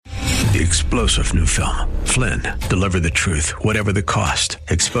The explosive new film, Flynn, deliver the truth, whatever the cost,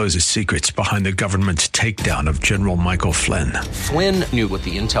 exposes secrets behind the government's takedown of General Michael Flynn. Flynn knew what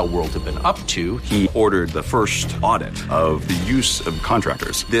the intel world had been up to. He ordered the first audit of the use of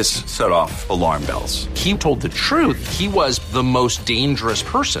contractors. This set off alarm bells. He told the truth. He was the most dangerous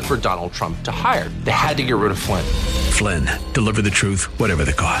person for Donald Trump to hire. They had to get rid of Flynn. Flynn, deliver the truth, whatever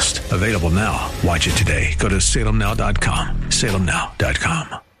the cost. Available now. Watch it today. Go to salemnow.com.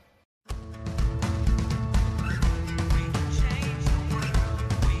 salemnow.com.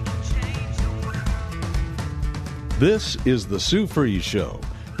 This is the Sue Fries Show,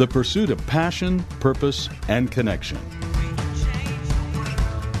 the pursuit of passion, purpose, and connection.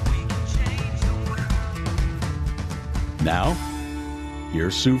 Now,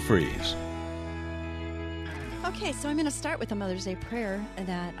 here's Sue Fries. Okay, so I'm going to start with a Mother's Day prayer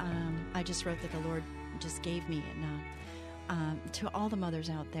that I just wrote that the Lord just gave me. And to all the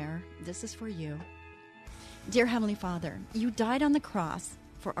mothers out there, this is for you. Dear Heavenly Father, you died on the cross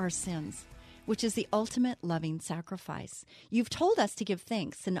for our sins, which is the ultimate loving sacrifice. You've told us to give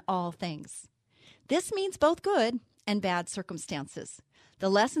thanks in all things. This means both good and bad circumstances. The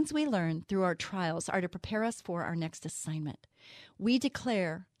lessons we learn through our trials are to prepare us for our next assignment. We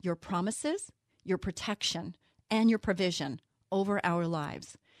declare your promises, your protection, and your provision over our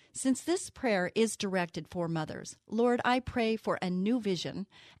lives. Since this prayer is directed for mothers, Lord, I pray for a new vision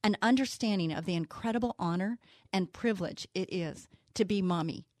and understanding of the incredible honor and privilege it is to be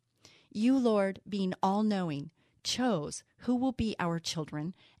mommy. You, Lord, being all-knowing, chose who will be our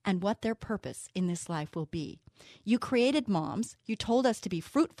children and what their purpose in this life will be. You created moms. You told us to be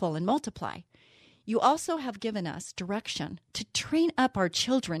fruitful and multiply. You also have given us direction to train up our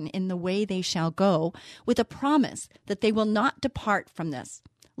children in the way they shall go, with a promise that they will not depart from this.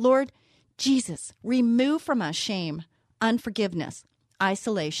 Lord Jesus, remove from us shame, unforgiveness,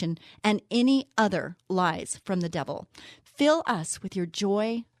 isolation, and any other lies from the devil. Fill us with your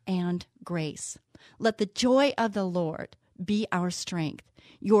joy and grace. Let the joy of the Lord be our strength.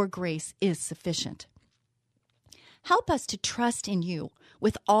 Your grace is sufficient. Help us to trust in you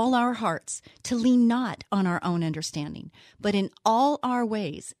with all our hearts, to lean not on our own understanding, but in all our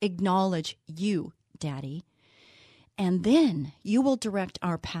ways acknowledge you, Daddy, and then you will direct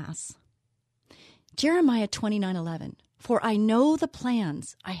our paths. Jeremiah 29:11, for I know the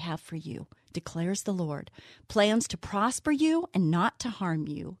plans I have for you, declares the Lord, plans to prosper you and not to harm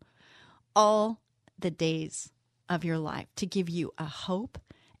you all the days of your life, to give you a hope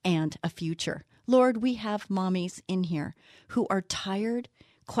and a future. Lord, we have mommies in here who are tired,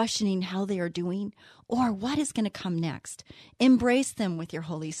 questioning how they are doing or what is going to come next. Embrace them with your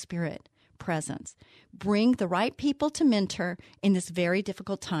Holy Spirit presence. Bring the right people to mentor in this very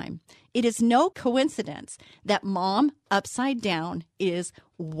difficult time. It is no coincidence that Mom Upside Down is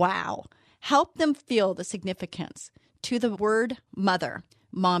wow. Help them feel the significance to the word mother,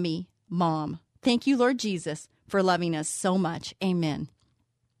 mommy, mom. Thank you, Lord Jesus, for loving us so much. Amen.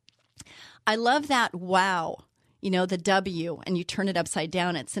 I love that wow, the W, and you turn it upside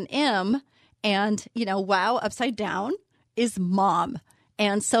down. It's an M, and, wow upside down is mom.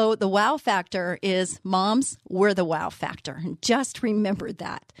 And so the wow factor is moms, we're the wow factor. And just remember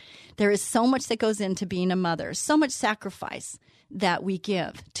that. There is so much that goes into being a mother, so much sacrifice that we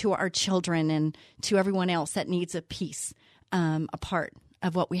give to our children and to everyone else that needs a piece, a part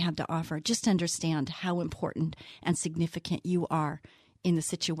of what we have to offer. Just understand how important and significant you are in the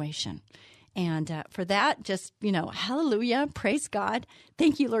situation. And for that, just, hallelujah, praise God.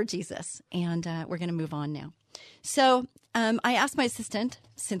 Thank you, Lord Jesus. And we're going to move on now. So I asked my assistant,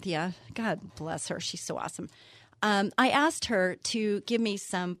 Cynthia, God bless her, she's so awesome. I asked her to give me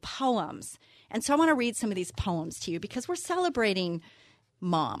some poems. And so I want to read some of these poems to you because we're celebrating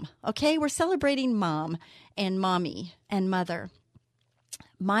mom, okay? We're celebrating mom and mommy and mother.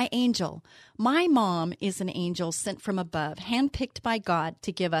 My angel. My mom is an angel sent from above, handpicked by God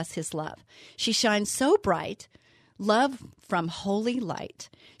to give us his love. She shines so bright, love from holy light.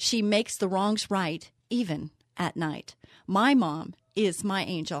 She makes the wrongs right, even at night. My mom is my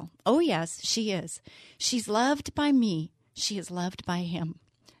angel. Oh, yes, she is. She's loved by me. She is loved by him.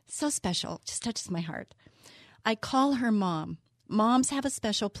 So special. Just touches my heart. I call her mom. Moms have a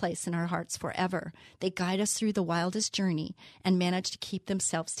special place in our hearts forever. They guide us through the wildest journey and manage to keep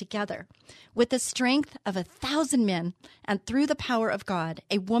themselves together. With the strength of 1,000 men and through the power of God,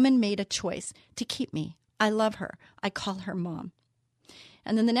 a woman made a choice to keep me. I love her. I call her mom.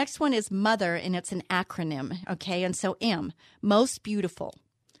 And then the next one is mother, and it's an acronym, okay? And so M, most beautiful.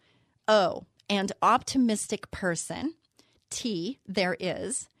 O, and optimistic person. T, there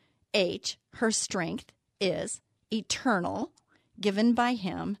is. H, her strength is eternal, given by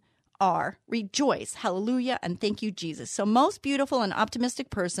him. are. Rejoice, hallelujah, and thank you, Jesus. So most beautiful and optimistic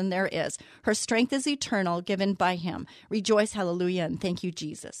person there is. Her strength is eternal, given by him. Rejoice, hallelujah, and thank you,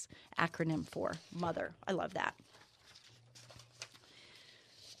 Jesus. Acronym for mother. I love that.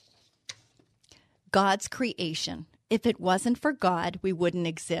 God's creation. If it wasn't for God, we wouldn't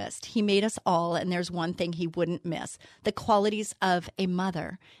exist. He made us all, and there's one thing he wouldn't miss: the qualities of a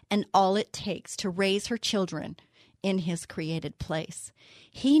mother and all it takes to raise her children in his created place.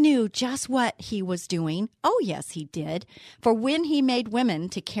 He knew just what he was doing. Oh, yes, he did. For when he made women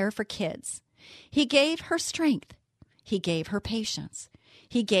to care for kids, he gave her strength. He gave her patience.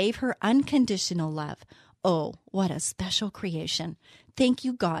 He gave her unconditional love. Oh, what a special creation. Thank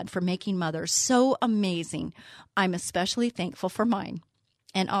you, God, for making mothers so amazing. I'm especially thankful for mine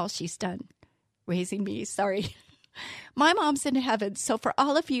and all she's done raising me. Sorry. My mom's in heaven, so for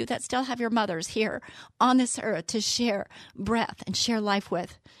all of you that still have your mothers here on this earth to share breath and share life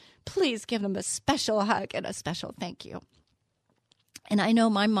with, please give them a special hug and a special thank you. And I know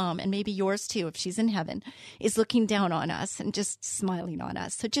my mom, and maybe yours too, if she's in heaven, is looking down on us and just smiling on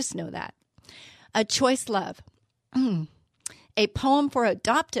us. So just know that. A choice love. A poem for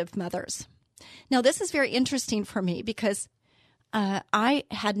adoptive mothers. Now, this is very interesting for me because I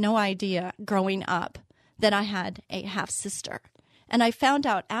had no idea growing up that I had a half-sister. And I found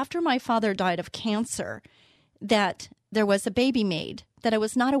out after my father died of cancer that there was a baby made that I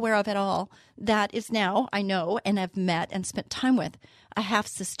was not aware of at all that is now, I know, and have met and spent time with, a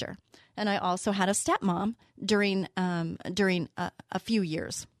half-sister. And I also had a stepmom during a few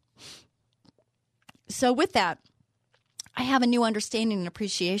years. So with that, I have a new understanding and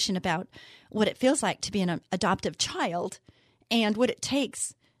appreciation about what it feels like to be an adoptive child and what it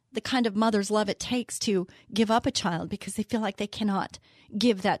takes, the kind of mother's love it takes to give up a child because they feel like they cannot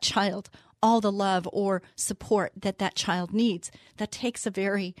give that child all the love or support that that child needs. That takes a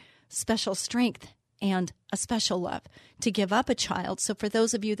very special strength and a special love to give up a child. So for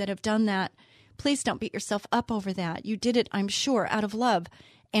those of you that have done that, please don't beat yourself up over that. You did it, I'm sure, out of love.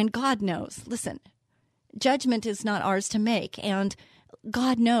 And God knows. Listen, judgment is not ours to make, and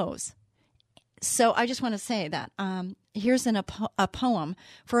God knows. So I just want to say that here's a poem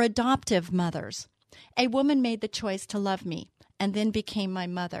for adoptive mothers. A woman made the choice to love me and then became my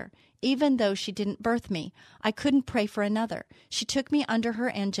mother. Even though she didn't birth me, I couldn't pray for another. She took me under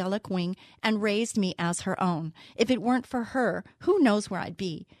her angelic wing and raised me as her own. If it weren't for her, who knows where I'd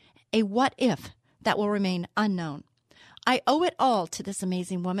be? A what if that will remain unknown. I owe it all to this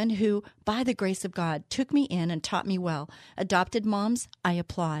amazing woman who, by the grace of God, took me in and taught me well. Adopted moms, I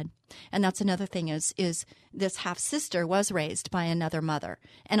applaud. And that's another thing is this half-sister was raised by another mother.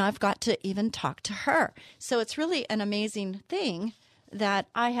 And I've got to even talk to her. So it's really an amazing thing that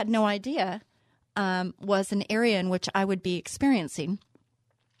I had no idea was an area in which I would be experiencing.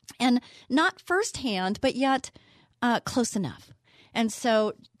 And not firsthand, but yet close enough. And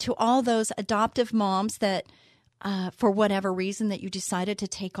so to all those adoptive moms that for whatever reason that you decided to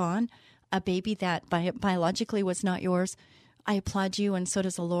take on a baby that biologically was not yours, I applaud you, and so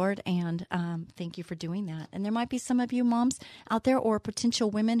does the Lord, and thank you for doing that. And there might be some of you moms out there or potential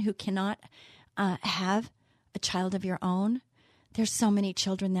women who cannot have a child of your own. There's so many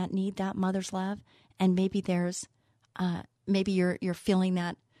children that need that mother's love, and maybe there's maybe you're feeling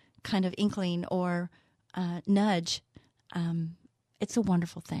that kind of inkling or nudge. It's a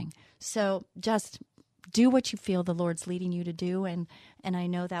wonderful thing. So just do what you feel the Lord's leading you to do, and I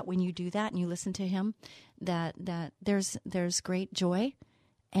know that when you do that and you listen to Him, that there's great joy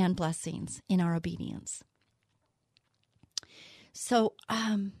and blessings in our obedience. So,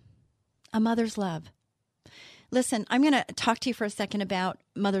 a mother's love. Listen, I'm going to talk to you for a second about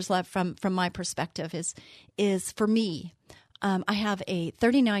mother's love from my perspective. Is for me. I have a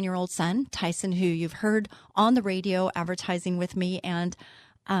 39-year-old son, Tyson, who you've heard on the radio advertising with me, and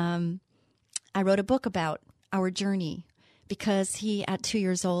I wrote a book about our journey because he, at 2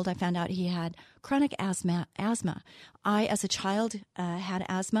 years old, I found out he had chronic asthma. I, as a child, had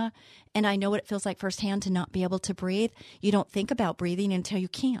asthma, and I know what it feels like firsthand to not be able to breathe. You don't think about breathing until you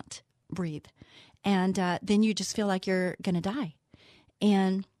can't breathe, and then you just feel like you're going to die.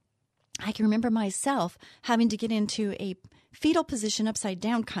 And I can remember myself having to get into a fetal position upside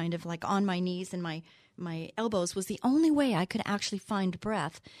down, kind of like on my knees, and my elbows was the only way I could actually find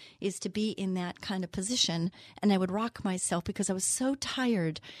breath, is to be in that kind of position. And I would rock myself because I was so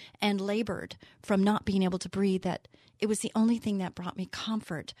tired and labored from not being able to breathe that it was the only thing that brought me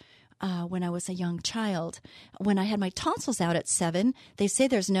comfort when I was a young child. When I had my tonsils out at 7, they say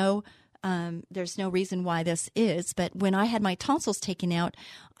there's no reason why this is, but when I had my tonsils taken out,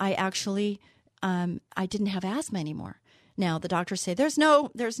 I actually I didn't have asthma anymore. Now, the doctors say there's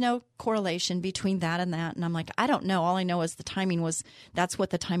no correlation between that and that. And I'm like, I don't know. All I know is that's what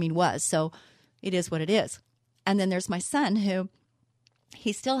the timing was. So it is what it is. And then there's my son who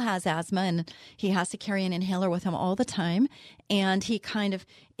he still has asthma and he has to carry an inhaler with him all the time. And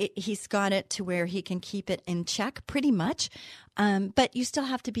he's got it to where he can keep it in check pretty much. But you still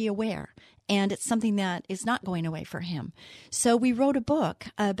have to be aware. And it's something that is not going away for him. So we wrote a book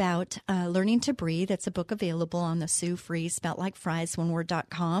about learning to breathe. It's a book available on the Sue Fries, spelt like fries,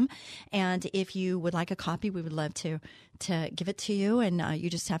 oneword.com. And if you would like a copy, we would love to give it to you. And you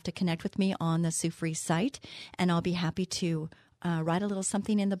just have to connect with me on the Sue Fries site. And I'll be happy to write a little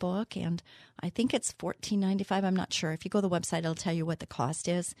something in the book. And I think it's $14.95. I'm not sure. If you go to the website, it'll tell you what the cost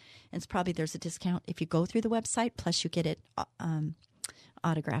is. And there's a discount if you go through the website, plus you get it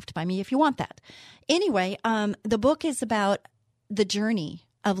autographed by me if you want that. Anyway, the book is about the journey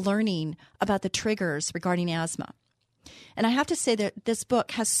of learning about the triggers regarding asthma. And I have to say that this book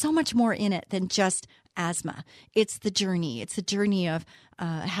has so much more in it than just asthma. It's the journey. It's the journey of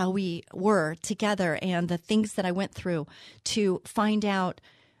how we were together and the things that I went through to find out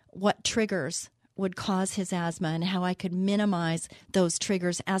what triggers would cause his asthma and how I could minimize those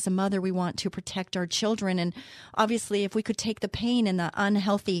triggers. As a mother, we want to protect our children. And obviously, if we could take the pain and the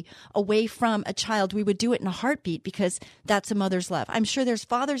unhealthy away from a child, we would do it in a heartbeat because that's a mother's love. I'm sure there's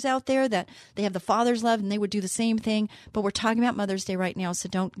fathers out there that they have the father's love and they would do the same thing. But we're talking about Mother's Day right now, so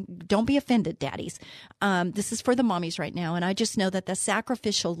don't be offended, daddies. This is for the mommies right now. And I just know that the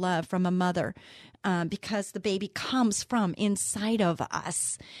sacrificial love from a mother, because the baby comes from inside of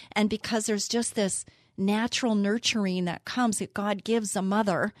us, and because there's just this natural nurturing that comes that God gives a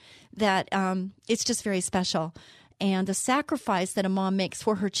mother, that it's just very special. And the sacrifice that a mom makes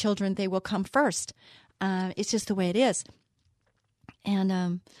for her children, they will come first. It's just the way it is.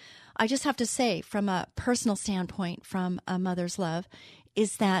 And I just have to say, from a personal standpoint, from a mother's love,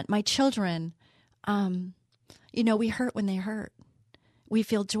 is that my children, we hurt when they hurt. We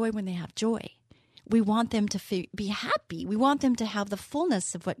feel joy when they have joy. We want them to be happy. We want them to have the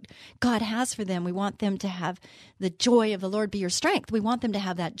fullness of what God has for them. We want them to have the joy of the Lord be your strength. We want them to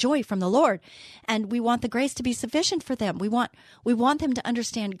have that joy from the Lord. And we want the grace to be sufficient for them. We want them to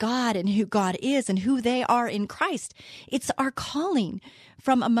understand God and who God is and who they are in Christ. It's our calling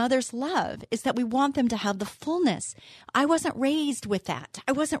from a mother's love, is that we want them to have the fullness. I wasn't raised with that.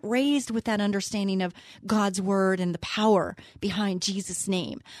 I wasn't raised with that understanding of God's word and the power behind Jesus'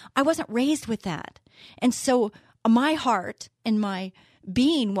 name. I wasn't raised with that. And so my heart and my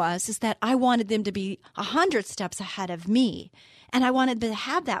being is that I wanted them to be 100 steps ahead of me. And I wanted to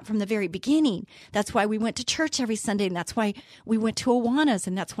have that from the very beginning. That's why we went to church every Sunday, and that's why we went to Awanas,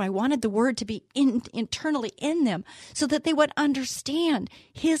 and that's why I wanted the word to be internally in them so that they would understand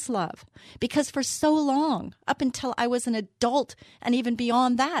his love. Because for so long, up until I was an adult and even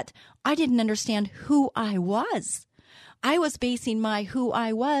beyond that, I didn't understand who I was. I was basing my who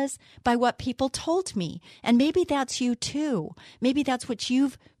I was by what people told me. And maybe that's you too. Maybe that's what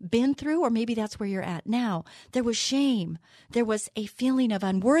you've been through, or maybe that's where you're at now. There was shame. There was a feeling of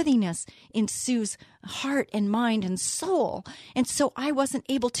unworthiness in Sue's heart and mind and soul. And so I wasn't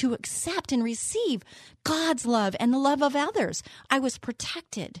able to accept and receive God's love and the love of others. I was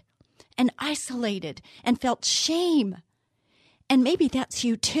protected and isolated and felt shame. And maybe that's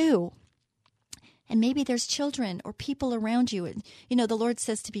you too. And maybe there's children or people around you. And, the Lord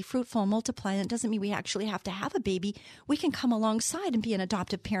says to be fruitful and multiply. And it doesn't mean we actually have to have a baby. We can come alongside and be an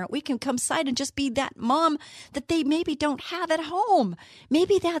adoptive parent. We can come side and just be that mom that they maybe don't have at home.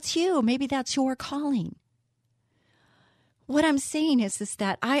 Maybe that's you. Maybe that's your calling. What I'm saying is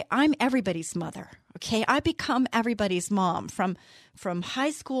that I'm everybody's mother. Okay, I become everybody's mom. From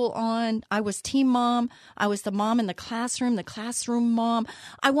high school on, I was team mom. I was the mom in the classroom mom.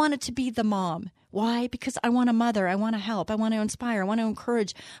 I wanted to be the mom. Why? Because I want a mother. I want to help. I want to inspire. I want to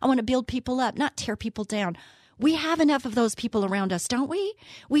encourage. I want to build people up, not tear people down. We have enough of those people around us, don't we?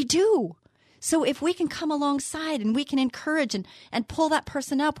 We do. So if we can come alongside and we can encourage and pull that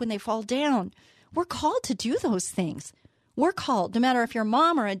person up when they fall down, we're called to do those things. We're called, no matter if you're a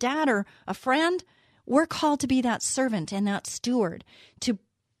mom or a dad or a friend, we're called to be that servant and that steward, to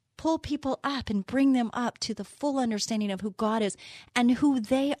pull people up and bring them up to the full understanding of who God is and who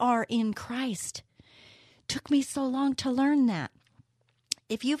they are in Christ. Took me so long to learn that.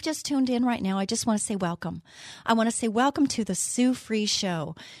 If you've just tuned in right now, I just want to say welcome. I want to say welcome to the Sue Fries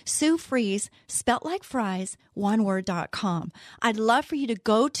Show. Sue Fries, spelt like fries, oneword.com. I'd love for you to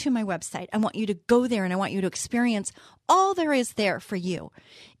go to my website. I want you to go there, and I want you to experience all there is there for you.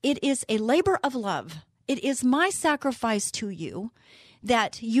 It is a labor of love. It is my sacrifice to you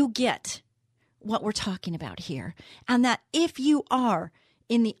that you get what we're talking about here. And that if you are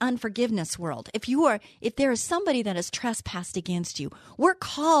in the unforgiveness world, if there is somebody that has trespassed against you, we're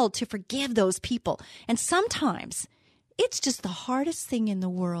called to forgive those people. And sometimes it's just the hardest thing in the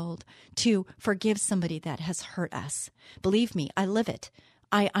world to forgive somebody that has hurt us. Believe me, I live it.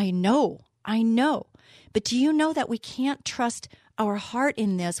 I know. But do you know that we can't trust our heart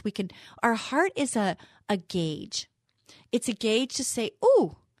in this? Our heart is a gauge. It's a gauge to say,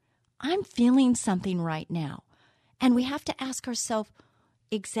 ooh, I'm feeling something right now. And we have to ask ourselves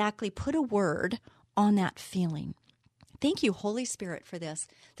exactly, put a word on that feeling. Thank you, Holy Spirit, for this.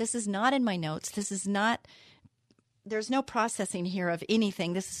 This is not in my notes. There's no processing here of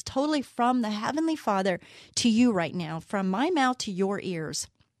anything. This is totally from the Heavenly Father to you right now, from my mouth to your ears.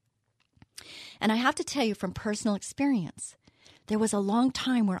 And I have to tell you from personal experience, there was a long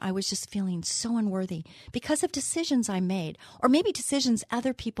time where I was just feeling so unworthy because of decisions I made, or maybe decisions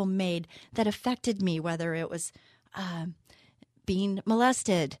other people made that affected me, whether it was being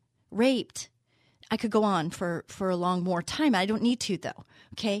molested, raped. I could go on for a long more time. I don't need to, though.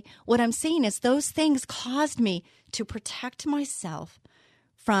 Okay? What I'm saying is those things caused me to protect myself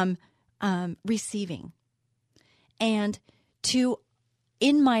from receiving, and to,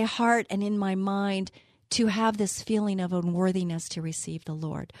 in my heart and in my mind, to have this feeling of unworthiness to receive the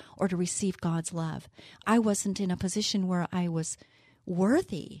Lord or to receive God's love. I wasn't in a position where I was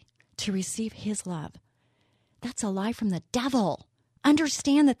worthy to receive His love. That's a lie from the devil.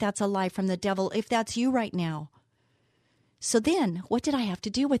 Understand that that's a lie from the devil if that's you right now. So then, what did I have to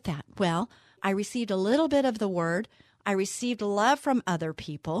do with that? Well, I received a little bit of the word. I received love from other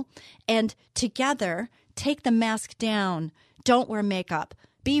people. And together, take the mask down. Don't wear makeup.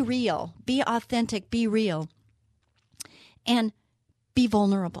 Be real, be authentic, be real, and be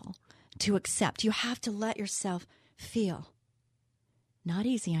vulnerable to accept. You have to let yourself feel. Not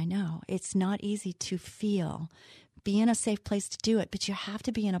easy, I know. It's not easy to feel. Be in a safe place to do it, but you have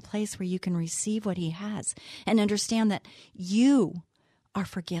to be in a place where you can receive what He has and understand that you are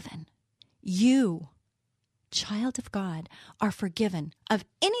forgiven. You, child of God, are forgiven of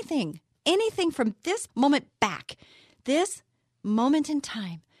anything from this moment back. This moment in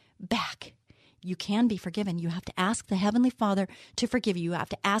time back, you can be forgiven. You have to ask the Heavenly Father to forgive you. You have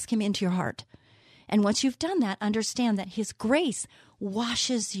to ask Him into your heart. And once you've done that, understand that His grace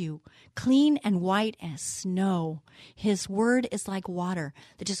washes you clean and white as snow. His word is like water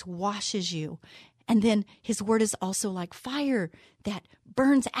that just washes you. And then His word is also like fire that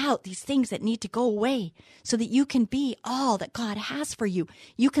burns out these things that need to go away so that you can be all that God has for you.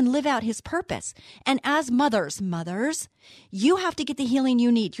 You can live out His purpose. And as mothers, you have to get the healing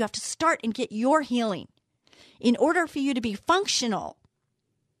you need. You have to start and get your healing. In order for you to be functional,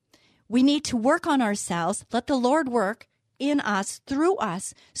 we need to work on ourselves, let the Lord work in us, through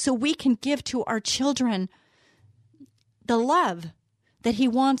us, so we can give to our children the love that He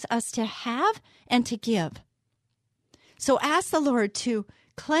wants us to have and to give. So ask the Lord to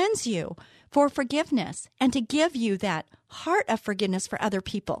cleanse you for forgiveness and to give you that heart of forgiveness for other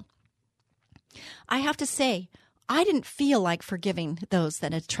people. I have to say, I didn't feel like forgiving those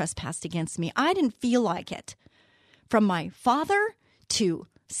that had trespassed against me. I didn't feel like it. From my father to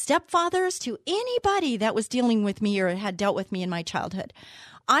stepfathers to anybody that was dealing with me or had dealt with me in my childhood.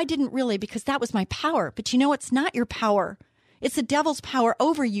 I didn't really, because that was my power. But you know, it's not your power. It's the devil's power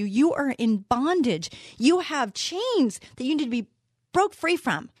over you. You are in bondage. You have chains that you need to be broke free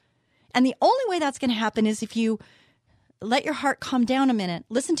from. And the only way that's going to happen is if you let your heart calm down a minute.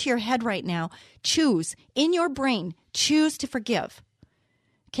 Listen to your head right now. Choose in your brain. Choose to forgive.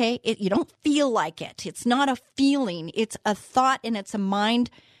 Okay? You don't feel like it. It's not a feeling. It's a thought and it's a mind.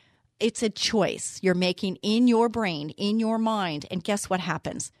 It's a choice you're making in your brain, in your mind. And guess what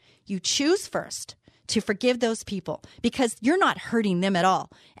happens? You choose first to forgive those people because you're not hurting them at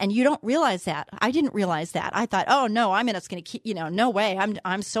all. And you don't realize that. I didn't realize that. I thought, oh no, I'm just going to keep, no way.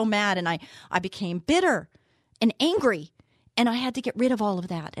 I'm so mad. And I became bitter and angry. And I had to get rid of all of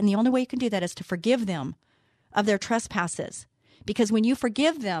that. And the only way you can do that is to forgive them of their trespasses. Because when you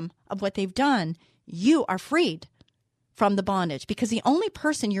forgive them of what they've done, you are freed from the bondage. Because the only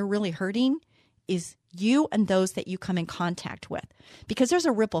person you're really hurting is you and those that you come in contact with. Because there's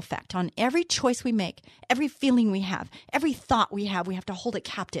a ripple effect on every choice we make, every feeling we have, every thought we have to hold it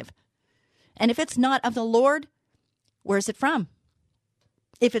captive. And if it's not of the Lord, where's it from?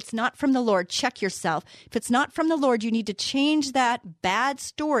 If it's not from the Lord, check yourself. If it's not from the Lord, you need to change that bad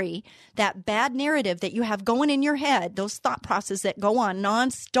story, that bad narrative that you have going in your head, those thought processes that go on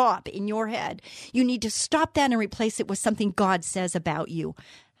nonstop in your head. You need to stop that and replace it with something God says about you.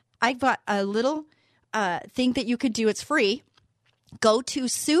 I've got a little thing that you could do. It's free. Go to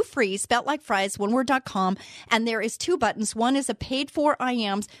Sue Fries, spelled like fries, oneword.com, and there is 2 buttons. One is a paid-for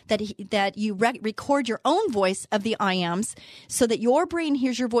IAMS that you record your own voice of the IAMS so that your brain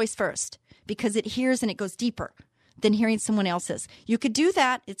hears your voice first, because it hears and it goes deeper than hearing someone else's. You could do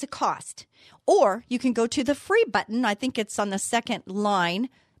that. It's a cost. Or you can go to the free button. I think it's on the second line,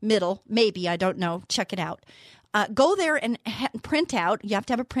 middle, maybe. I don't know. Check it out. Go there and print out. You have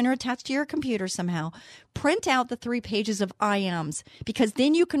to have a printer attached to your computer somehow. Print out the 3 pages of IAMs, because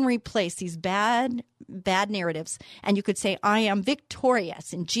then you can replace these bad narratives. And you could say, I am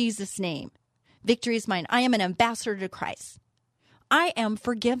victorious in Jesus' name. Victory is mine. I am an ambassador to Christ. I am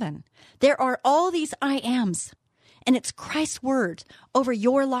forgiven. There are all these I ams, and it's Christ's word over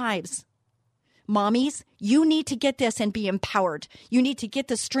your lives. Mommies, you need to get this and be empowered. You need to get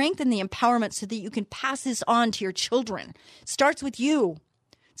the strength and the empowerment so that you can pass this on to your children. Starts with you.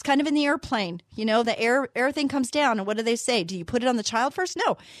 It's kind of in the airplane. You know, the air thing comes down, and what do they say? Do you put it on the child first?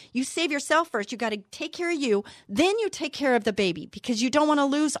 No. You save yourself first. You got to take care of you. Then you take care of the baby, because you don't want to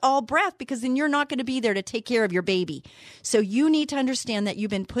lose all breath, because then you're not going to be there to take care of your baby. So you need to understand that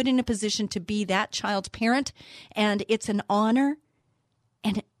you've been put in a position to be that child's parent, and it's an honor.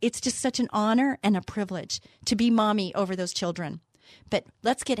 And it's just such an honor and a privilege to be mommy over those children. But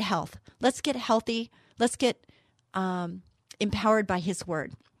let's get health. Let's get healthy. Let's get empowered by his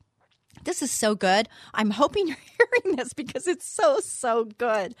word. This is so good. I'm hoping you're hearing this, because it's so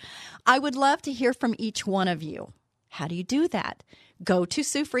good. I would love to hear from each one of you. How do you do that? Go to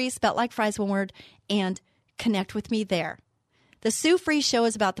Sue Fries, spelled like fries, one word, and connect with me there. The Sue Fries Show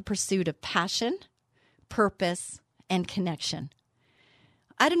is about the pursuit of passion, purpose, and connection.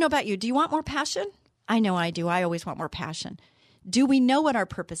 I don't know about you. Do you want more passion? I know I do. I always want more passion. Do we know what our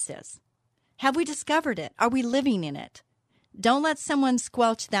purpose is? Have we discovered it? Are we living in it? Don't let someone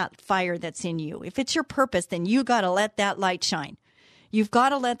squelch that fire that's in you. If it's your purpose, then you got to let that light shine. You've got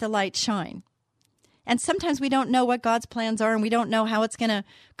to let the light shine. And sometimes we don't know what God's plans are, and we don't know how it's going to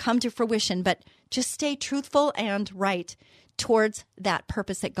come to fruition, but just stay truthful and right towards that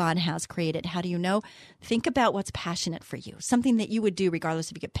purpose that God has created. How do you know? Think about what's passionate for you, something that you would do regardless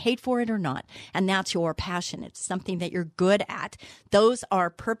if you get paid for it or not. And that's your passion. It's something that you're good at. Those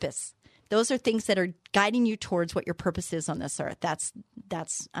are purpose. Those are things that are guiding you towards what your purpose is on this earth. That's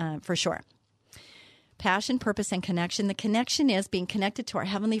for sure. Passion, purpose, and connection. The connection is being connected to our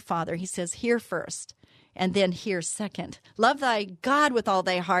Heavenly Father. He says, here first, and then here second. Love thy God with all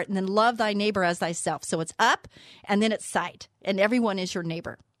thy heart, and then love thy neighbor as thyself. So it's up, and then it's side, and everyone is your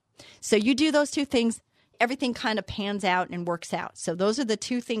neighbor. So you do those 2 things, everything kind of pans out and works out. So those are the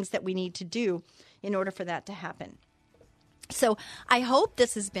 2 things that we need to do in order for that to happen. So I hope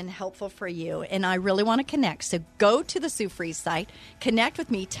this has been helpful for you, and I really want to connect. So go to the Sue Fries site, connect with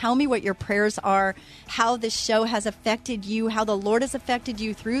me, tell me what your prayers are, how this show has affected you, how the Lord has affected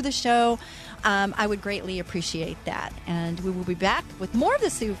you through the show. I would greatly appreciate that. And we will be back with more of the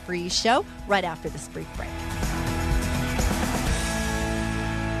Sue Fries Show right after this brief break.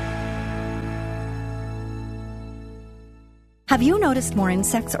 Have you noticed more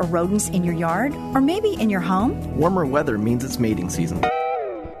insects or rodents in your yard, or maybe in your home? Warmer weather means it's mating season.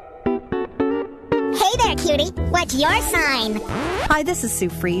 Hey there, cutie. What's your sign? Hi, this is Sue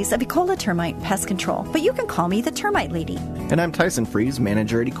Fries of Ecola Termite Pest Control, but you can call me the Termite Lady. And I'm Tyson Fries,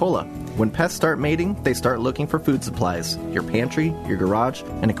 manager at Ecola. When pests start mating, they start looking for food supplies. Your pantry, your garage,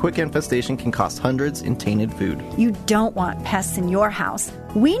 and a quick infestation can cost hundreds in tainted food. You don't want pests in your house.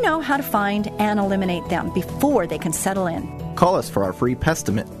 We know how to find and eliminate them before they can settle in. Call us for our free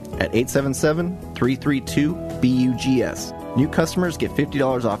pestimate at 877-332-BUGS. New customers get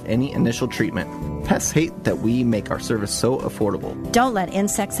 $50 off any initial treatment. Pests hate that we make our service so affordable. Don't let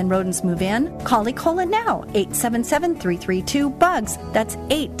insects and rodents move in. Call Ecola now, 877-332-BUGS. That's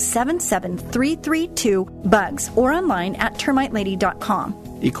 877-332-BUGS, or online at termitelady.com.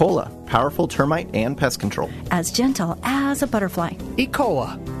 Ecola, powerful termite and pest control. As gentle as a butterfly.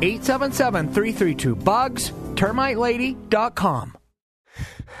 Ecola, 877-332-BUGS, termitelady.com.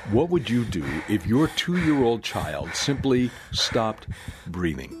 What would you do if your 2-year-old child simply stopped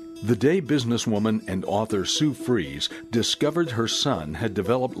breathing? The day businesswoman and author Sue Fries discovered her son had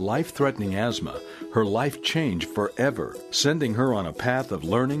developed life-threatening asthma, her life changed forever, sending her on a path of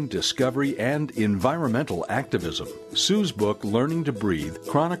learning, discovery, and environmental activism. Sue's book, Learning to Breathe,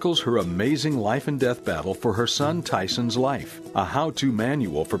 chronicles her amazing life and death battle for her son Tyson's life, a how-to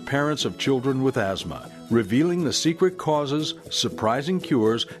manual for parents of children with asthma. revealing the secret causes, surprising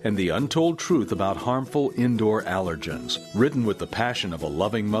cures, and the untold truth about harmful indoor allergens. Written with the passion of a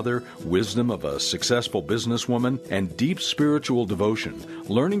loving mother, wisdom of a successful businesswoman, and deep spiritual devotion,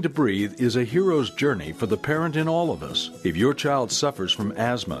 Learning to Breathe is a hero's journey for the parent in all of us. If your child suffers from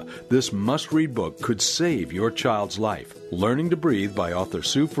asthma, this must-read book could save your child's life. Learning to Breathe by author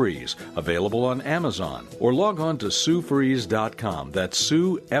Sue Fries, available on Amazon, or log on to SueFries.com. That's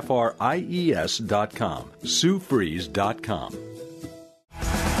Sue, Fries.com. SueFries.com.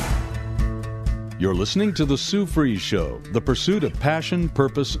 You're listening to The Sue Fries Show, the pursuit of passion,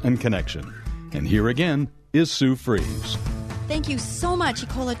 purpose, and connection. And here again is Sue Fries. Thank you so much,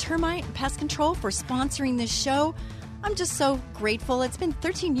 Ecola Termite and Pest Control, for sponsoring this show. I'm just so grateful. It's been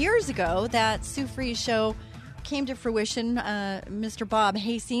 13 years ago that Sue Fries Show came to fruition. Mr. Bob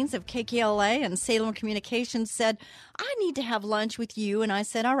Hastings of KKLA and Salem Communications said, I need to have lunch with you. And I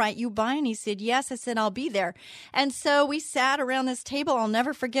said, all right, you buy? And he said, yes. I said, I'll be there. And so we sat around this table. I'll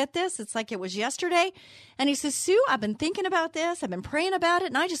never forget this. It's like it was yesterday. And he says, Sue, I've been thinking about this. I've been praying about it.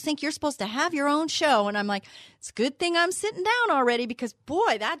 And I just think you're supposed to have your own show. And I'm like, it's a good thing I'm sitting down already because,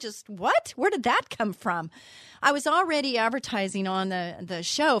 boy, that just, what? Where did that come from? I was already advertising on the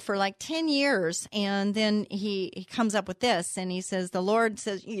show for like 10 years, and then he comes up with this, and he says, the Lord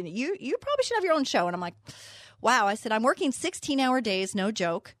says, you probably should have your own show. And I'm like, wow. I said, I'm working 16-hour days, no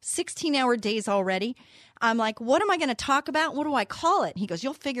joke, 16-hour days already. I'm like, what am I going to talk about? What do I call it? He goes,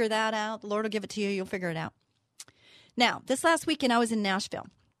 you'll figure that out. The Lord will give it to you. You'll figure it out. Now, this last weekend, I was in Nashville,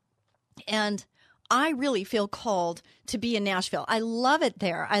 and I really feel called to be in Nashville. I love it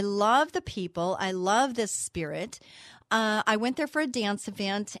there. I love the people. I love this spirit. I went there for a dance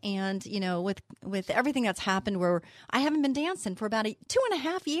event, and with everything that's happened, where I haven't been dancing for about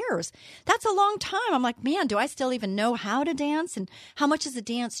 2.5 years. That's a long time. I'm like, man, do I still even know how to dance, and how much has the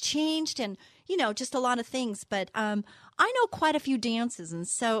dance changed, and just a lot of things. But I know quite a few dances, and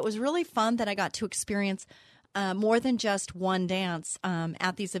so it was really fun that I got to experience more than just one dance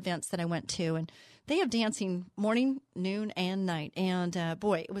at these events that I went to, and they have dancing morning, noon, and night. And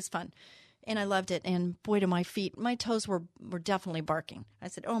boy, it was fun. And I loved it. And boy, to my feet, my toes were definitely barking. I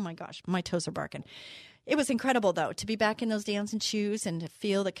said, oh my gosh, my toes are barking. It was incredible, though, to be back in those dancing shoes and to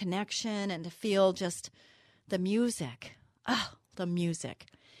feel the connection and to feel just the music. Oh, the music.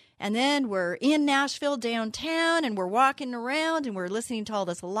 And then we're in Nashville downtown, and we're walking around, and we're listening to all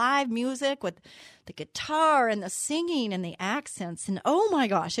this live music with the guitar and the singing and the accents. And oh my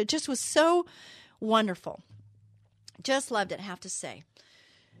gosh, it just was so wonderful. Just loved it, I have to say.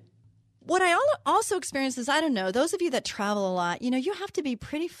 What I also experienced is, I don't know, those of you that travel a lot, you have to be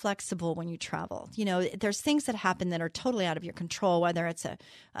pretty flexible when you travel. There's things that happen that are totally out of your control, whether it's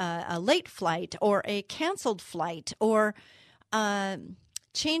a late flight or a canceled flight or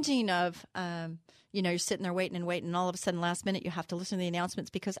changing of, you're sitting there waiting, and all of a sudden last minute you have to listen to the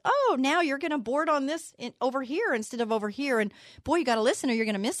announcements because, now you're going to board on this over here instead of over here. And boy, you got to listen or you're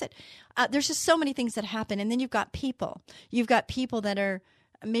going to miss it. There's just so many things that happen. And then you've got people. You've got people that are,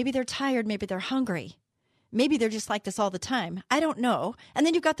 maybe they're tired, maybe they're hungry. Maybe they're just like this all the time. I don't know. And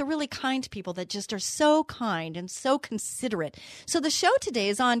then you've got the really kind people that just are so kind and so considerate. So the show today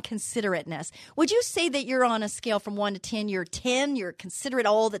is on considerateness. Would you say that you're on a scale from 1 to 10? You're 10, you're considerate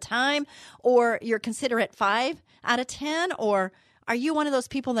all the time, or you're considerate 5 out of 10? Or are you one of those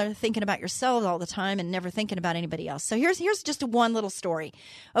people that are thinking about yourselves all the time and never thinking about anybody else? So here's just one little story.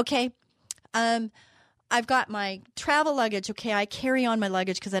 Okay. I've got my travel luggage. Okay, I carry on my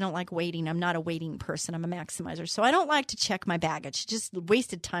luggage because I don't like waiting. I'm not a waiting person. I'm a maximizer. So I don't like to check my baggage. Just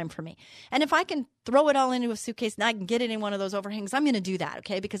wasted time for me. And if I can throw it all into a suitcase and I can get it in one of those overhangs, I'm going to do that,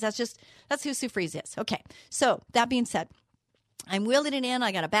 okay? Because that's who Sue Fries is. Okay, so that being said, I'm wheeling it in.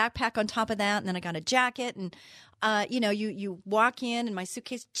 I got a backpack on top of that, and then I got a jacket. And, you walk in, and my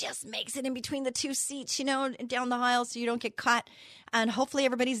suitcase just makes it in between the two seats, down the aisle so you don't get caught. And hopefully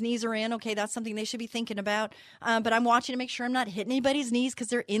everybody's knees are in. Okay, that's something they should be thinking about. But I'm watching to make sure I'm not hitting anybody's knees because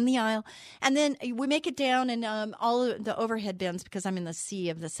they're in the aisle. And then we make it down, and all of the overhead bins, because I'm in the C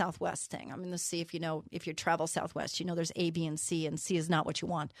of the Southwest thing. I'm in the C, if you travel Southwest, there's A, B, and C is not what you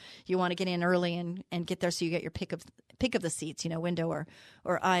want. You want to get in early and get there so you get your pick of the seats, window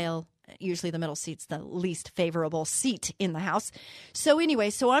or aisle. Usually the middle seat's the least favorable seat in the house. So anyway,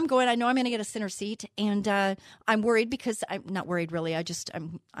 I know I'm going to get a center seat, and I'm worried because I'm not worried really.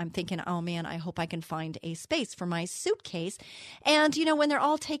 I'm thinking, oh man, I hope I can find a space for my suitcase. And when they're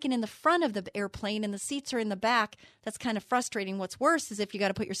all taken in the front of the airplane and the seats are in the back, that's kind of frustrating. What's worse is if you got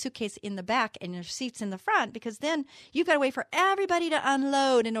to put your suitcase in the back and your seats in the front, because then you've got to wait for everybody to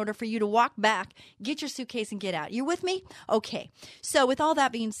unload in order for you to walk back, get your suitcase, and get out. You with me? Okay. So with all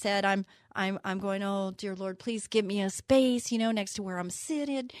that being said, I'm going, oh, dear Lord, please give me a space, next to where I'm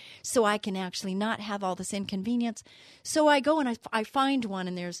seated so I can actually not have all this inconvenience. So I go and I find one,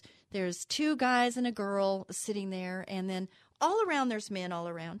 and there's 2 guys and a girl sitting there, and then all around there's men all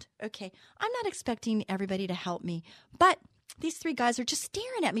around. Okay, I'm not expecting everybody to help me, but these 3 guys are just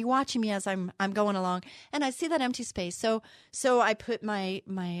staring at me, watching me as I'm going along, and I see that empty space. So I put my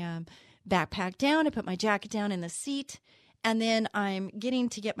backpack down, I put my jacket down in the seat, and then I'm getting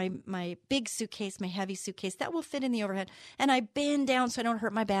to get my big suitcase, my heavy suitcase that will fit in the overhead, and I bend down so I don't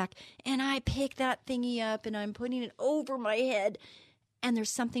hurt my back, and I pick that thingy up, and I'm putting it over my head, and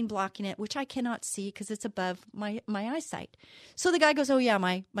there's something blocking it, which I cannot see because it's above my eyesight. So the guy goes, oh, yeah,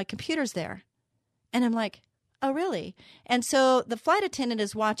 my computer's there. And I'm like, oh, really? And so the flight attendant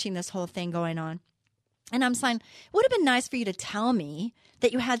is watching this whole thing going on. And I'm saying, it would have been nice for you to tell me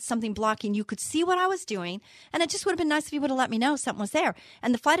that you had something blocking. You could see what I was doing, and it just would have been nice if you would have let me know something was there.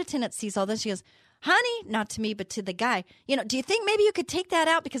 And the flight attendant sees all this. She goes, honey, not to me, but to the guy, do you think maybe you could take that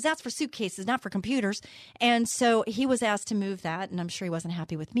out? Because that's for suitcases, not for computers. And so he was asked to move that, and I'm sure he wasn't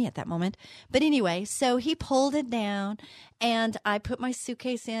happy with me at that moment. But anyway, so he pulled it down, and I put my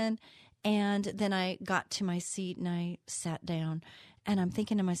suitcase in, and then I got to my seat, and I sat down, and I'm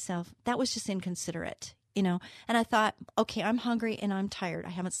thinking to myself, that was just inconsiderate. And I thought, okay, I'm hungry and I'm tired. I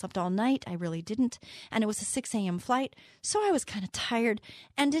haven't slept all night. I really didn't. And it was a 6 a.m. flight. So I was kind of tired,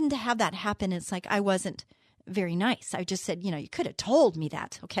 and didn't have that happen. It's like I wasn't very nice. I just said, you could have told me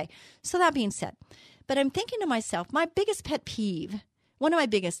that. Okay. So that being said, but I'm thinking to myself, my biggest pet peeve, one of my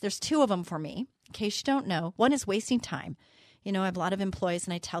biggest, there's 2 of them for me, in case you don't know. One is wasting time. I have a lot of employees,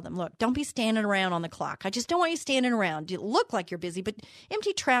 and I tell them, look, don't be standing around on the clock. I just don't want you standing around. You look like you're busy, but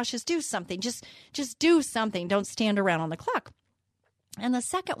empty trash is do something. Just do something. Don't stand around on the clock. And the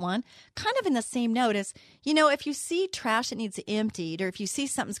second one, kind of in the same note, is, if you see trash that needs emptied, or if you see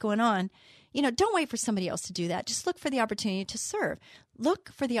something's going on, don't wait for somebody else to do that. Just look for the opportunity to serve.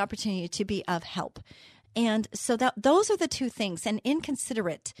 Look for the opportunity to be of help. And so those are the 2 things. And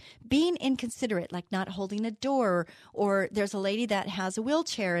being inconsiderate, like not holding a door, or there's a lady that has a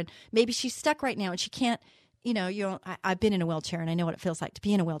wheelchair, and maybe she's stuck right now and she can't, I've been in a wheelchair, and I know what it feels like to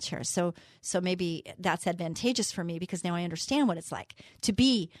be in a wheelchair. So maybe that's advantageous for me, because now I understand what it's like to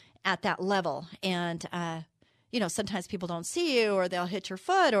be at that level. And, sometimes people don't see you, or they'll hit your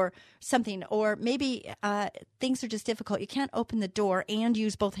foot or something, or maybe things are just difficult. You can't open the door and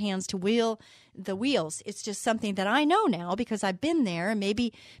use both hands to wheel the wheels. It's just something that I know now because I've been there, and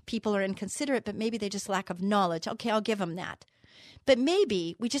maybe people are inconsiderate, but maybe they just lack of knowledge. Okay, I'll give them that. But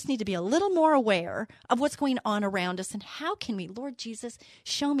maybe we just need to be a little more aware of what's going on around us, and how can we, Lord Jesus,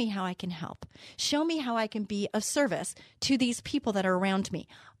 show me how I can help. Show me how I can be of service to these people that are around me.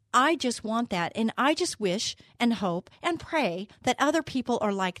 I just want that, and I just wish and hope and pray that other people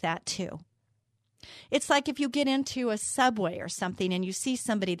are like that too. It's like if you get into a subway or something and you see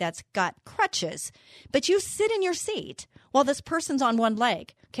somebody that's got crutches, but you sit in your seat while this person's on one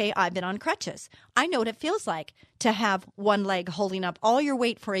leg. Okay, I've been on crutches. I know what it feels like to have one leg holding up all your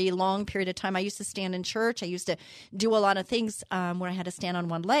weight for a long period of time. I used to stand in church. I used to do a lot of things where I had to stand on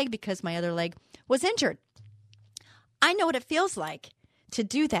one leg because my other leg was injured. I know what it feels like to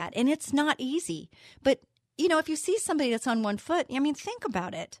do that, and it's not easy. But, if you see somebody that's on one foot, think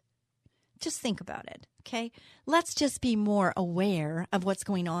about it. Just think about it, okay? Let's just be more aware of what's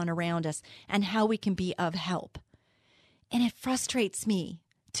going on around us and how we can be of help. And it frustrates me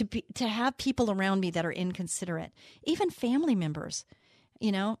to have people around me that are inconsiderate, even family members.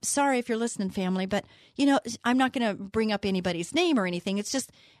 Sorry if you're listening, family, but, I'm not going to bring up anybody's name or anything. It's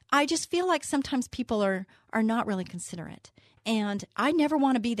just, I just feel like sometimes people are not really considerate. And I never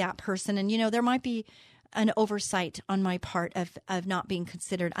want to be that person. And, there might be an oversight on my part of not being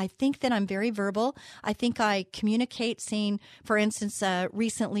considered. I think that I'm very verbal. I think I communicate, saying, for instance,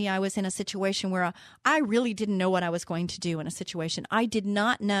 recently I was in a situation where I really didn't know what I was going to do in a situation. I did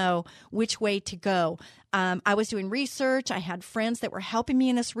not know which way to go. I was doing research. I had friends that were helping me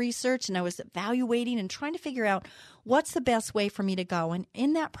in this research, and I was evaluating and trying to figure out what's the best way for me to go. And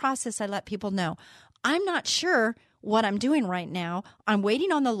in that process, I let people know, I'm not sure what I'm doing right now. I'm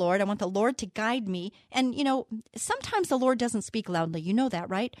waiting on the Lord. I want the Lord to guide me. And, sometimes the Lord doesn't speak loudly. You know that,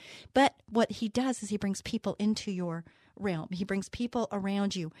 right? But what he does is he brings people into your realm. He brings people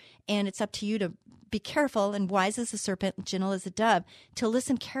around you. And it's up to you to be careful and wise as a serpent, gentle as a dove, to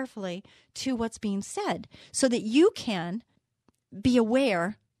listen carefully to what's being said so that you can be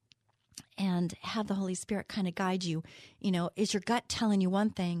aware and have the Holy Spirit kind of guide you. Is your gut telling you one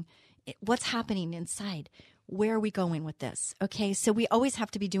thing? What's happening inside? Where are we going with this? Okay, so we always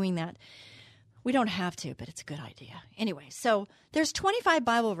have to be doing that. We don't have to, but it's a good idea. Anyway, so there's 25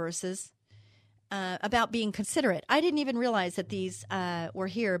 Bible verses about being considerate. I didn't even realize that these were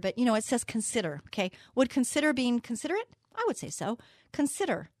here, but, it says consider, okay? Would consider being considerate? I would say so.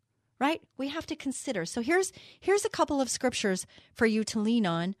 Consider, right? We have to consider. So here's a couple of scriptures for you to lean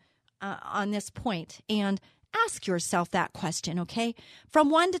on this point, and ask yourself that question, okay?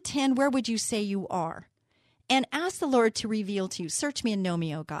 From 1 to 10, where would you say you are? And ask the Lord to reveal to you, search me and know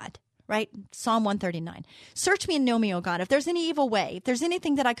me, O God. Right? Psalm 139. Search me and know me, O God. If there's any evil way, if there's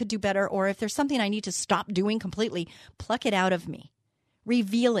anything that I could do better, or if there's something I need to stop doing completely, pluck it out of me.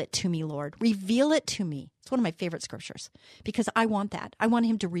 Reveal it to me, Lord. Reveal it to me. It's one of my favorite scriptures because I want that. I want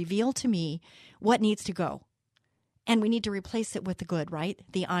him to reveal to me what needs to go. And we need to replace it with the good, right?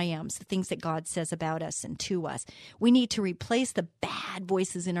 The I ams, the things that God says about us and to us. We need to replace the bad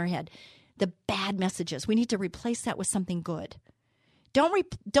voices in our head, the bad messages. We need to replace that with something good.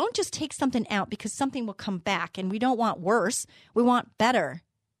 Don't just take something out because something will come back, and we don't want worse. We want better.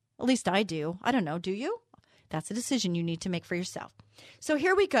 At least I do. I don't know. Do you? That's a decision you need to make for yourself. So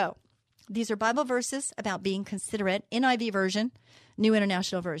here we go. These are Bible verses about being considerate. NIV version, New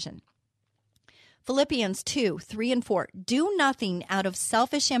International Version. Philippians 2, 3 and 4. Do nothing out of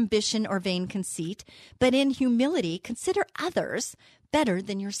selfish ambition or vain conceit, but in humility consider others better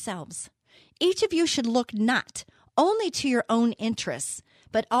than yourselves. Each of you should look not only to your own interests,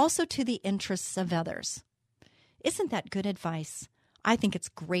 but also to the interests of others. Isn't that good advice? I think it's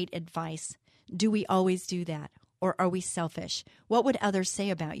great advice. Do we always do that? Or are we selfish? What would others say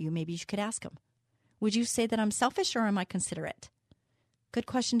about you? Maybe you could ask them. Would you say that I'm selfish or am I considerate? Good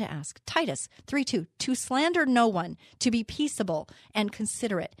question to ask. Titus 3:2, to slander no one, to be peaceable and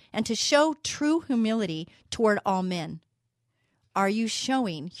considerate, and to show true humility toward all men. Are you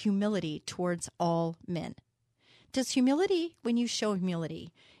showing humility towards all men? Does humility, when you show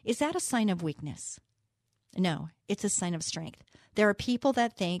humility, is that a sign of weakness? No, it's a sign of strength. There are people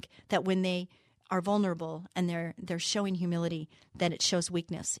that think that when they are vulnerable and they're showing humility, that it shows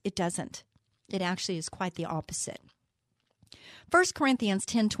weakness. It doesn't. It actually is quite the opposite. 1 Corinthians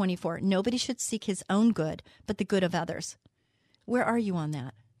 10:24, nobody should seek his own good, but the good of others. Where are you on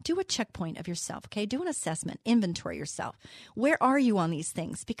that? Do a checkpoint of yourself, okay? Do an assessment, inventory yourself. Where are you on these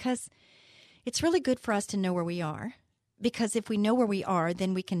things? Because it's really good for us to know where we are, because if we know where we are,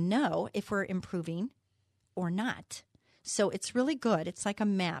 then we can know if we're improving or not. So it's really good. It's like a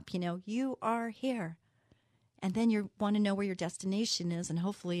map, you are here. And then you want to know where your destination is, and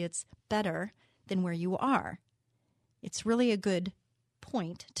hopefully it's better than where you are. It's really a good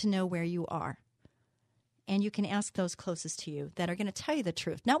point to know where you are. And you can ask those closest to you that are going to tell you the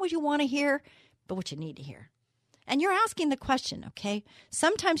truth. Not what you want to hear, but what you need to hear. And you're asking the question, okay?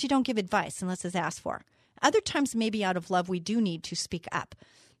 Sometimes you don't give advice unless it's asked for. Other times, maybe out of love, we do need to speak up.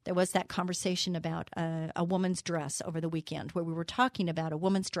 There was that conversation about a woman's dress over the weekend, where we were talking about a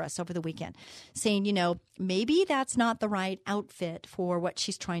woman's dress over the weekend, saying, maybe that's not the right outfit for what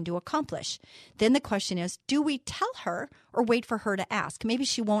she's trying to accomplish. Then the question is, do we tell her or wait for her to ask? Maybe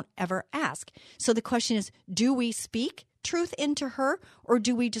she won't ever ask. So the question is, do we speak truth into her, or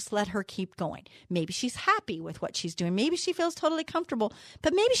do we just let her keep going? Maybe she's happy with what she's doing. Maybe she feels totally comfortable,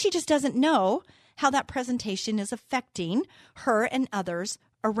 but maybe she just doesn't know how that presentation is affecting her and others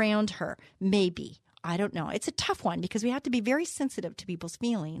around her. Maybe. I don't know. It's a tough one because we have to be very sensitive to people's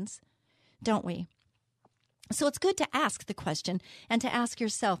feelings, don't we? So it's good to ask the question and to ask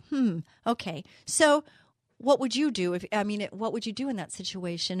yourself, okay, so what would you do what would you do in that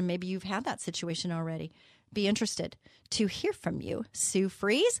situation? Maybe you've had that situation already. Be interested to hear from you. Sue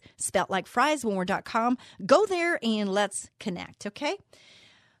Fries, spelt like fries, oneword.com. Go there and let's connect, okay?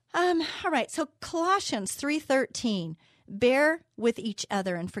 All right, so Colossians 3:13. Bear with each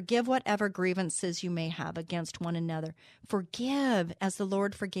other and forgive whatever grievances you may have against one another. Forgive as the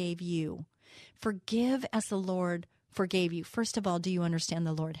Lord forgave you. Forgive as the Lord forgave you. First of all, do you understand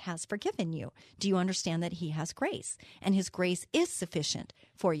the Lord has forgiven you? Do you understand that he has grace and his grace is sufficient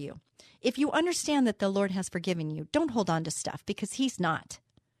for you? If you understand that the Lord has forgiven you, don't hold on to stuff because he's not.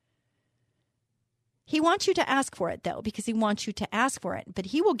 He wants you to ask for it, though, because he wants you to ask for it, but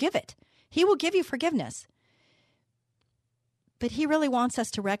he will give it. He will give you forgiveness. But he really wants us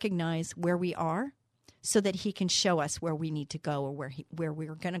to recognize where we are so that he can show us where we need to go or where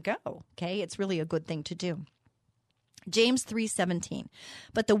we're going to go. Okay? It's really a good thing to do. James 3:17.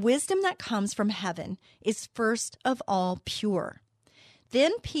 But the wisdom that comes from heaven is first of all pure.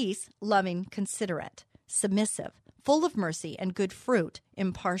 Then peace, loving, considerate, submissive, full of mercy and good fruit,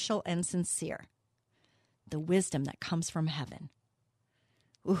 impartial and sincere. The wisdom that comes from heaven.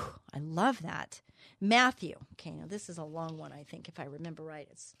 Ooh, I love that. Matthew. Okay, now this is a long one, I think, if I remember right.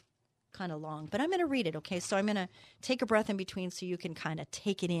 It's kind of long, but I'm going to read it, okay? So I'm going to take a breath in between so you can kind of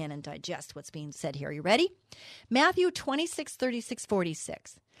take it in and digest what's being said here. Are you ready? Matthew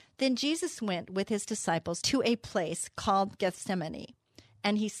 26:36-46. Then Jesus went with his disciples to a place called Gethsemane,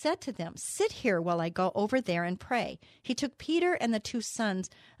 and he said to them, "Sit here while I go over there and pray." He took Peter and the 2 sons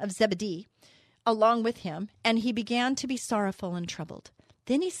of Zebedee along with him, and he began to be sorrowful and troubled.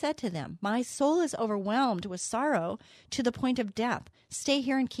 Then he said to them, "My soul is overwhelmed with sorrow to the point of death. Stay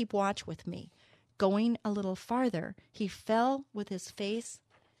here and keep watch with me." Going a little farther, he fell with his face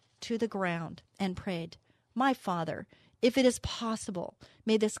to the ground and prayed, "My Father, if it is possible,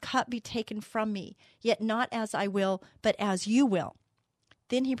 may this cup be taken from me, yet not as I will, but as you will."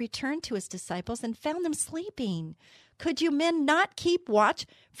 Then he returned to his disciples and found them sleeping. "Could you men not keep watch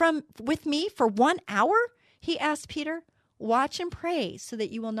with me for 1 hour?" he asked Peter. "Watch and pray so that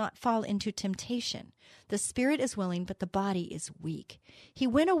you will not fall into temptation. The spirit is willing, but the body is weak." He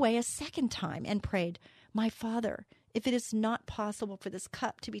went away a second time and prayed, "My Father, if it is not possible for this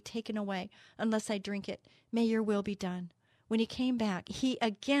cup to be taken away unless I drink it, may your will be done." When he came back, he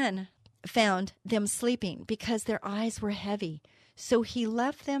again found them sleeping because their eyes were heavy. So he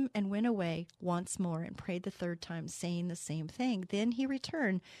left them and went away once more and prayed the third time, saying the same thing. Then he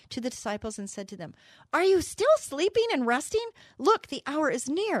returned to the disciples and said to them, "Are you still sleeping and resting? Look, the hour is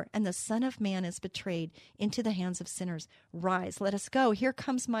near, and the Son of Man is betrayed into the hands of sinners. Rise, let us go. Here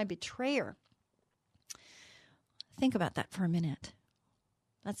comes my betrayer." Think about that for a minute.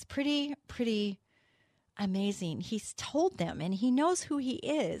 That's pretty amazing. He's told them, and he knows who he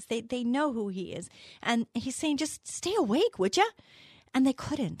is. They know who he is. And he's saying, just stay awake, would you? And they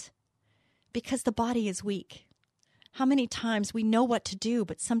couldn't, because the body is weak. How many times we know what to do,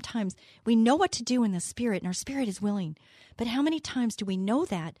 but sometimes we know what to do in the spirit, and our spirit is willing. But how many times do we know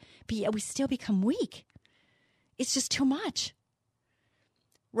that, but yet we still become weak? It's just too much.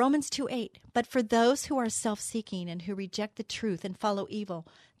 Romans 2:8, "But for those who are self-seeking and who reject the truth and follow evil,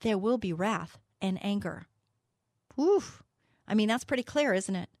 there will be wrath and anger." Oof. I mean, that's pretty clear,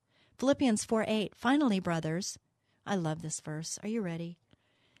 isn't it? Philippians 4:8, "Finally, brothers," I love this verse. Are you ready?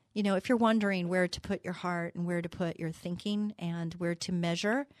 You know, if you're wondering where to put your heart and where to put your thinking and where to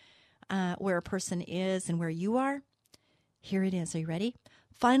measure where a person is and where you are, here it is. Are you ready?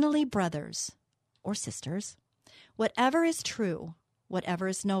 "Finally, brothers or sisters, whatever is true, whatever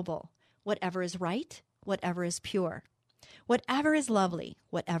is noble, whatever is right, whatever is pure, whatever is lovely,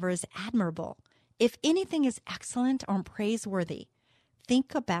 whatever is admirable, if anything is excellent or praiseworthy,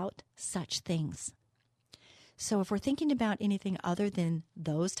 think about such things." So if we're thinking about anything other than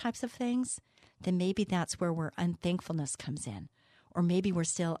those types of things, then maybe that's where unthankfulness comes in. Or maybe we're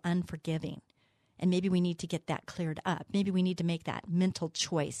still unforgiving. And maybe we need to get that cleared up. Maybe we need to make that mental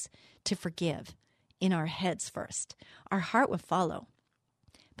choice to forgive in our heads first. Our heart will follow.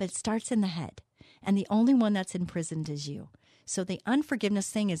 But it starts in the head. And the only one that's imprisoned is you. So the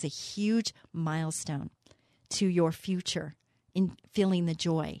unforgiveness thing is a huge milestone to your future in feeling the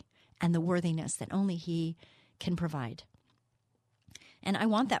joy and the worthiness that only He can provide. And I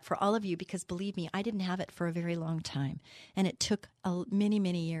want that for all of you, because believe me, I didn't have it for a very long time. And it took many,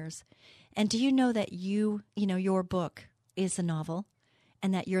 many years. And do you know that your book is a novel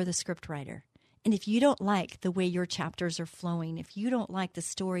and that you're the script writer? And if you don't like the way your chapters are flowing, if you don't like the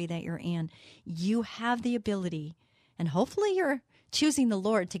story that you're in, you have the ability, and hopefully you're choosing the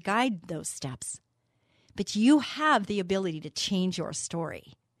Lord to guide those steps, but you have the ability to change your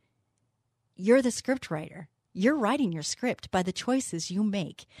story. You're the script writer. You're writing your script by the choices you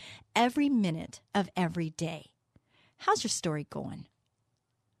make every minute of every day. How's your story going?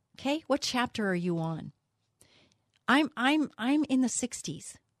 Okay, what chapter are you on? I'm in the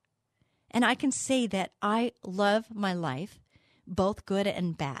 60s, and I can say that I love my life, both good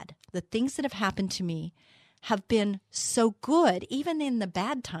and bad. The things that have happened to me have been so good, even in the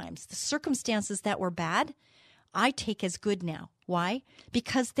bad times. The circumstances that were bad, I take as good now. Why?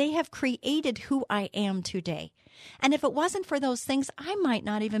 Because they have created who I am today. And if it wasn't for those things, I might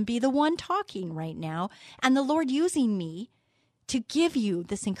not even be the one talking right now. And the Lord using me to give you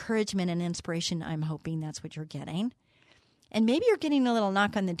this encouragement and inspiration, I'm hoping that's what you're getting. And maybe you're getting a little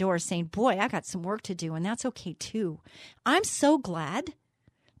knock on the door saying, boy, I got some work to do, and that's okay too. I'm so glad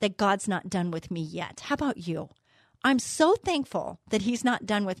that God's not done with me yet. How about you? I'm so thankful that He's not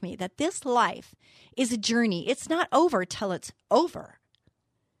done with me, that this life is a journey. It's not over till it's over.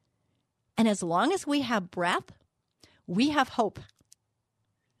 And as long as we have breath, we have hope.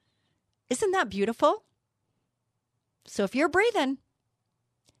 Isn't that beautiful? So if you're breathing,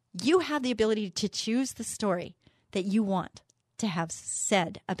 you have the ability to choose the story that you want to have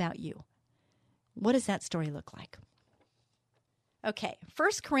said about you. What does that story look like? Okay, 1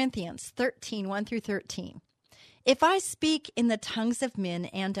 Corinthians 13, 1 through 13. If I speak in the tongues of men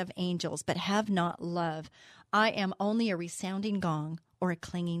and of angels, but have not love, I am only a resounding gong or a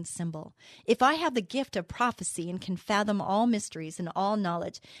clanging cymbal. If I have the gift of prophecy and can fathom all mysteries and all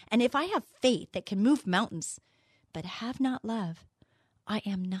knowledge, and if I have faith that can move mountains, but have not love, I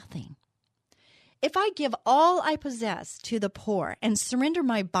am nothing. If I give all I possess to the poor and surrender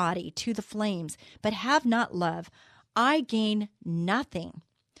my body to the flames, but have not love, I gain nothing.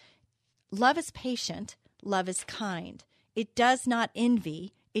 Love is patient. Love is kind. It does not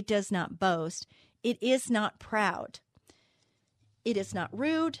envy. It does not boast. It is not proud. It is not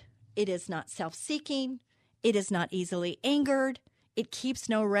rude. It is not self-seeking. It is not easily angered. It keeps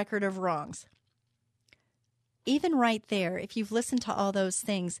no record of wrongs. Even right there, if you've listened to all those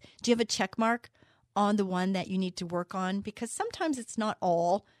things, do you have a check mark on the one that you need to work on? Because sometimes it's not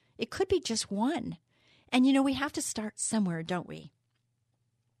all. It could be just one. And we have to start somewhere, don't we?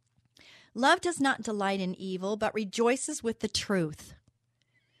 Love does not delight in evil, but rejoices with the truth.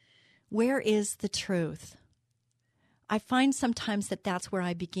 Where is the truth? I find sometimes that that's where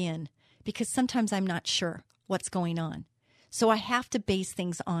I begin, because sometimes I'm not sure what's going on. So I have to base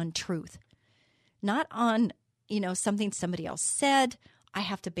things on truth, not on, something somebody else said. I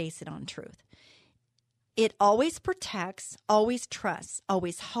have to base it on truth. It always protects, always trusts,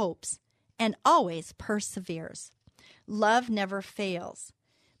 always hopes, and always perseveres. Love never fails.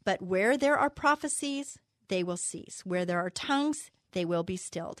 But where there are prophecies, they will cease. Where there are tongues, they will be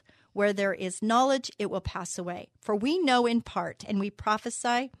stilled. Where there is knowledge, it will pass away. For we know in part, and we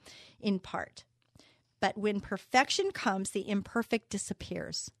prophesy in part. But when perfection comes, the imperfect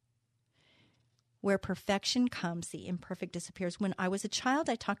disappears. Where perfection comes, the imperfect disappears. When I was a child,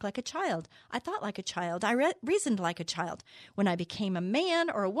 I talked like a child. I thought like a child. I reasoned like a child. When I became a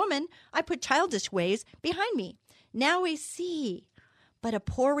man or a woman, I put childish ways behind me. Now we see but a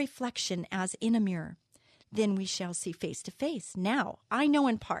poor reflection as in a mirror. Then we shall see face to face. Now I know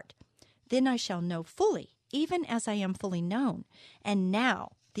in part. Then I shall know fully, even as I am fully known. And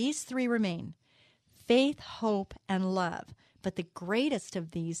now these three remain: faith, hope, and love. But the greatest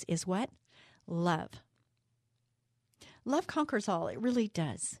of these is what? Love. Love conquers all. It really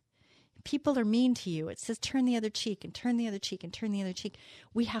does. People are mean to you. It says turn the other cheek and turn the other cheek and turn the other cheek.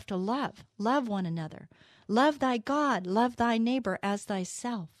 We have to love one another. Love thy God, love thy neighbor as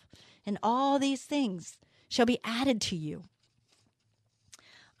thyself. And all these things shall be added to you.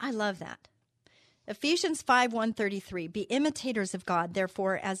 I love that. Ephesians 5:1-33. Be imitators of God,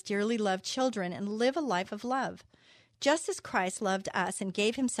 therefore, as dearly loved children, and live a life of love. Just as Christ loved us and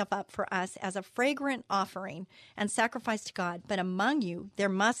gave himself up for us as a fragrant offering and sacrifice to God, but among you there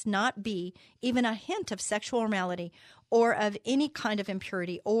must not be even a hint of sexual immorality or of any kind of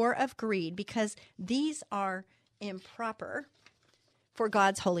impurity or of greed, because these are improper for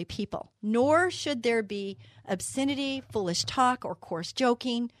God's holy people. Nor should there be obscenity, foolish talk, or coarse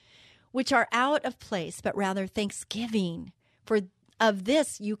joking, which are out of place, but rather thanksgiving. For of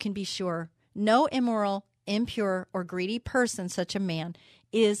this you can be sure, no immoral, impure, or greedy person, such a man,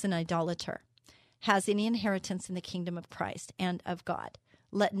 is an idolater, has any inheritance in the kingdom of Christ and of God.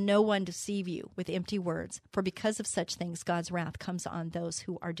 Let no one deceive you with empty words, for because of such things God's wrath comes on those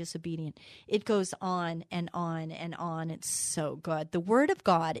who are disobedient. It goes on and on and on. It's so good. The word of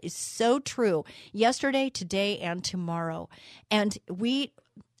God is so true yesterday, today, and tomorrow. And we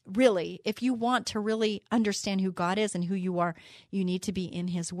really, if you want to really understand who God is and who you are, you need to be in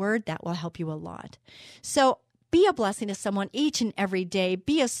his word. That will help you a lot. So be a blessing to someone each and every day.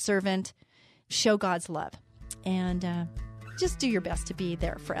 Be a servant. Show God's love. And just do your best to be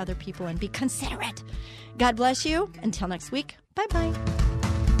there for other people and be considerate. God bless you. Until next week. Bye-bye.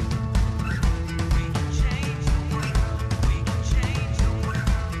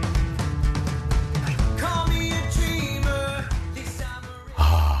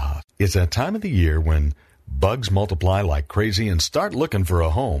 It's that time of the year when bugs multiply like crazy and start looking for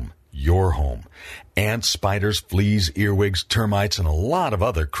a home. Your home. Ants, spiders, fleas, earwigs, termites, and a lot of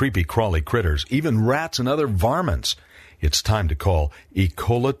other creepy crawly critters, even rats and other varmints. It's time to call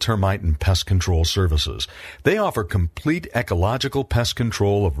Ecola Termite and Pest Control Services. They offer complete ecological pest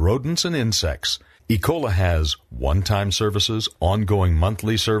control of rodents and insects. Ecola has one-time services, ongoing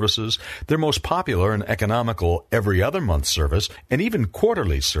monthly services, their most popular and economical every other month service, and even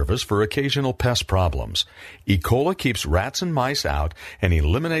quarterly service for occasional pest problems. Ecola keeps rats and mice out and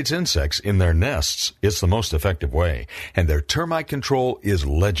eliminates insects in their nests. It's the most effective way, and their termite control is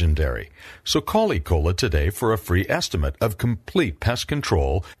legendary. So call Ecola today for a free estimate of complete pest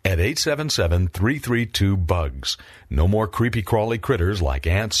control at 877-332-BUGS. No more creepy crawly critters like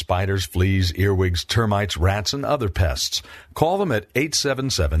ants, spiders, fleas, earwigs, bugs, termites, rats, and other pests. Call them at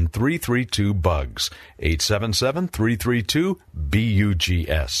 877-332-BUGS,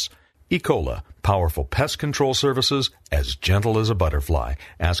 877-332-BUGS. Ecola, powerful pest control services as gentle as a butterfly.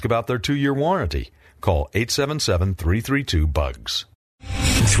 Ask about their 2-year warranty. Call 877-332-BUGS.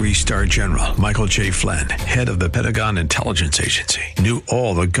 3-star General Michael J. Flynn, head of the Pentagon Intelligence Agency, knew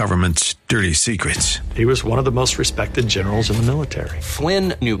all the government's dirty secrets. He was one of the most respected generals in the military.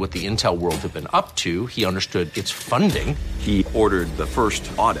 Flynn knew what the intel world had been up to. He understood its funding. He ordered the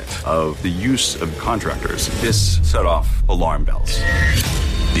first audit of the use of contractors. This set off alarm bells.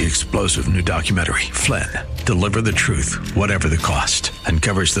 The explosive new documentary, Flynn, Deliver the Truth, Whatever the Cost,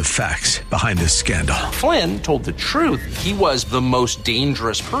 uncovers the facts behind this scandal. Flynn told the truth. He was the most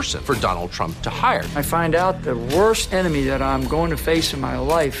dangerous person for Donald Trump to hire. I find out the worst enemy that I'm going to face in my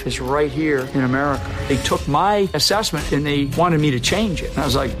life is right here in America. They took my assessment and they wanted me to change it. And I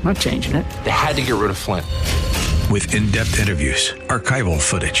was like, I'm not changing it. They had to get rid of Flynn. With in-depth interviews, archival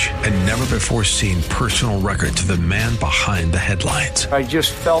footage, and never-before-seen personal records of the man behind the headlines. I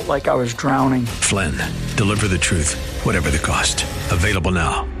just felt like I was drowning. Flynn, Deliver the Truth, Whatever the Cost. Available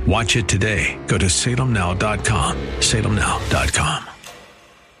now. Watch it today. Go to salemnow.com. salemnow.com.